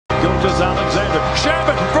Gilgeous Alexander.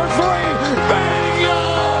 Shabbat for three. Bingo!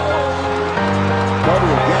 Carter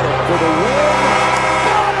will get it for the win.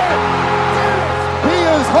 Got it! He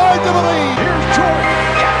is hard to believe. Here's Jordan.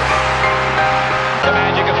 Yes! The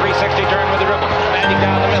Magic, a 360 turn with the dribble. Magic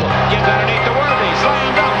down the middle. Gives underneath to Worthy.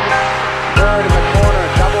 Slammed up. Third in the corner.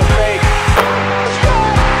 Double fake.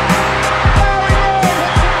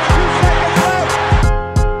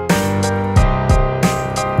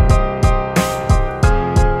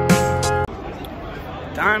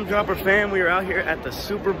 Dime Dropper fam, we are out here at the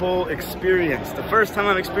Super Bowl experience. The first time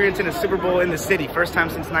I'm experiencing a Super Bowl in the city. First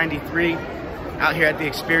time since '93. Out here at the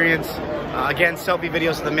experience. Again, selfie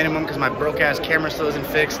videos to the minimum because my broke ass camera still isn't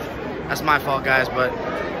fixed. That's my fault, guys, but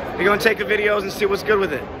we're gonna take the videos and see what's good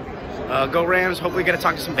with it. Go Rams. Hopefully get to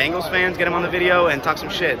talk to some Bengals fans, get them on the video and talk some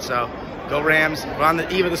shit. So go Rams. We're on the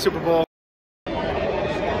eve of the Super Bowl.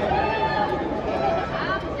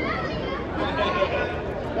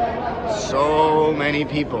 So many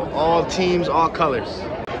people, all teams, all colors.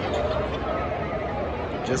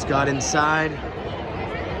 Just got inside.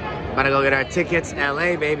 About to go get our tickets.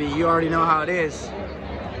 LA, baby, you already know how it is.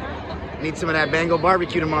 Need some of that Bengal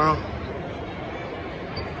barbecue tomorrow.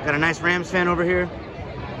 Got a nice Rams fan over here.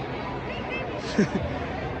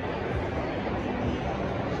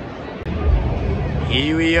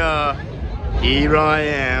 Here we are. Here I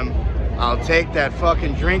am. I'll take that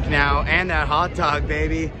fucking drink now and that hot dog,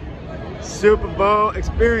 baby. Super Bowl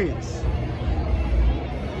experience.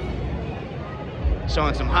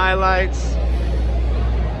 Showing some highlights.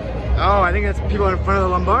 Oh, I think that's people in front of the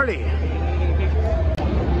Lombardi.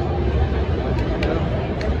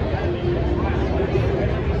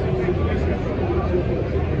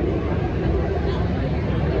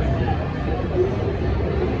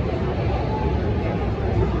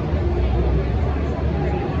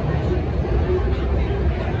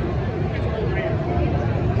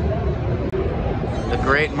 The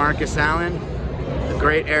great Marcus Allen, the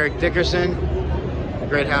great Eric Dickerson, the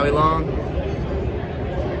great Howie Long.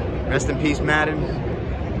 Rest in peace, Madden,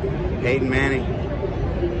 Peyton Manning,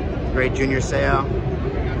 great Junior Seau,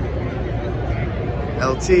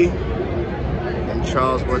 LT, and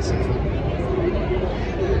Charles Woodson.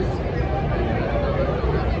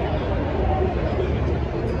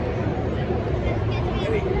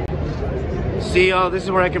 See y'all, this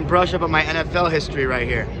is where I can brush up on my NFL history right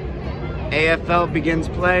here. AFL begins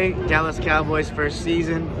play, Dallas Cowboys first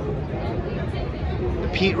season, the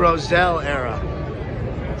Pete Rozelle era.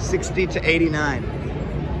 60 to 89.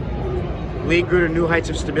 League grew to new heights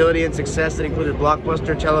of stability and success that included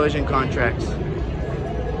blockbuster television contracts.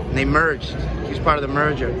 And they merged. He was part of the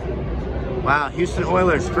merger. Wow, Houston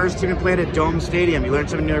Oilers, first team to play at Dome Stadium. You learn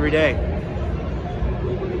something new every day.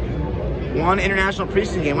 One international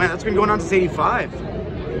preseason game. Wow, that's been going on since '85.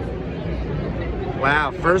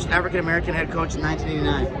 Wow, first African-American head coach in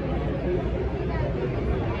 1989.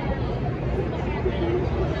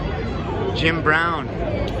 Jim Brown,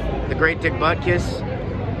 the great Dick Butkus,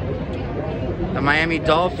 the Miami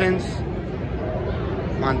Dolphins,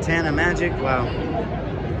 Montana Magic, wow.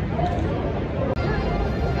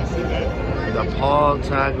 The Paul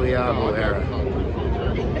Tagliabue era.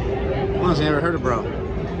 Honestly, never heard of bro.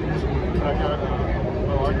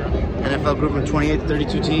 NFL group of 28 to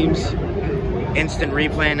 32 teams, instant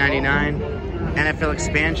replay in '99, NFL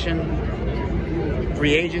expansion,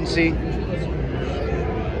 free agency,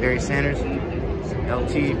 Barry Sanders,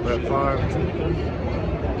 LT, Brett Favre.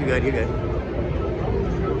 You good, you good.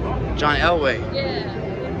 John Elway. Yeah.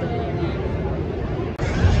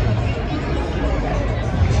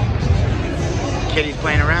 Kitty's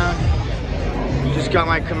playing around. Just got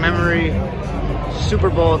my commemorative Super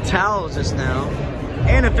Bowl towels just now.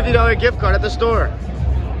 And a $50 gift card at the store.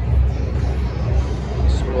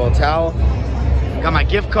 Super Bowl towel. Got my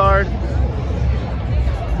gift card.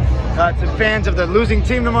 Got some fans of the losing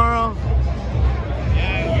team tomorrow.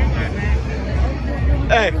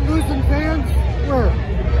 Hey. Losing fans? Where?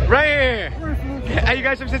 Right here. Where's losing? Are you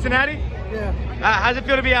guys from Cincinnati? Yeah. How's it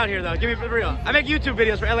feel to be out here though? Give me for real. I make YouTube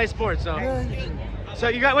videos for LA Sports, so. So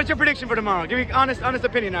you got, what's your prediction for tomorrow? Give me honest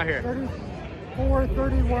opinion out here.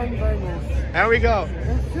 34-31 Bengals. There we go.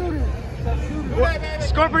 Let's shoot it. Let's shoot it. What,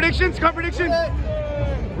 score prediction? Score prediction?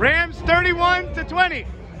 Rams 31 to 20.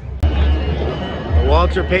 The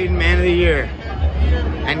Walter Payton Man of the Year.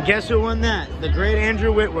 And guess who won that? The great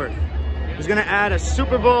Andrew Whitworth. He's gonna add a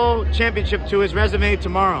Super Bowl championship to his resume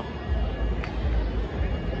tomorrow.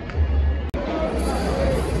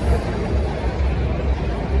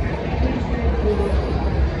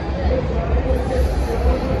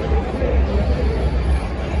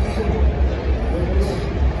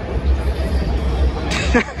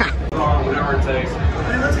 Whatever it takes.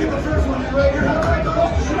 Let's get the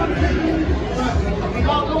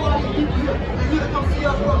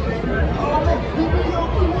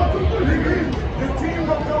team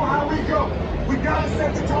don't go how we go. We gotta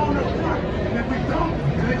set the tone up front. And if we don't,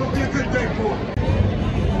 then it's gonna be a good day for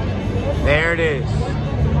us. There it is.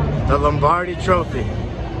 The Lombardi Trophy.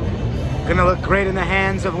 Gonna look great in the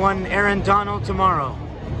hands of one Aaron Donald tomorrow.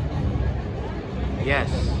 Yes.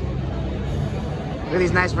 Look at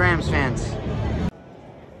these nice Rams fans.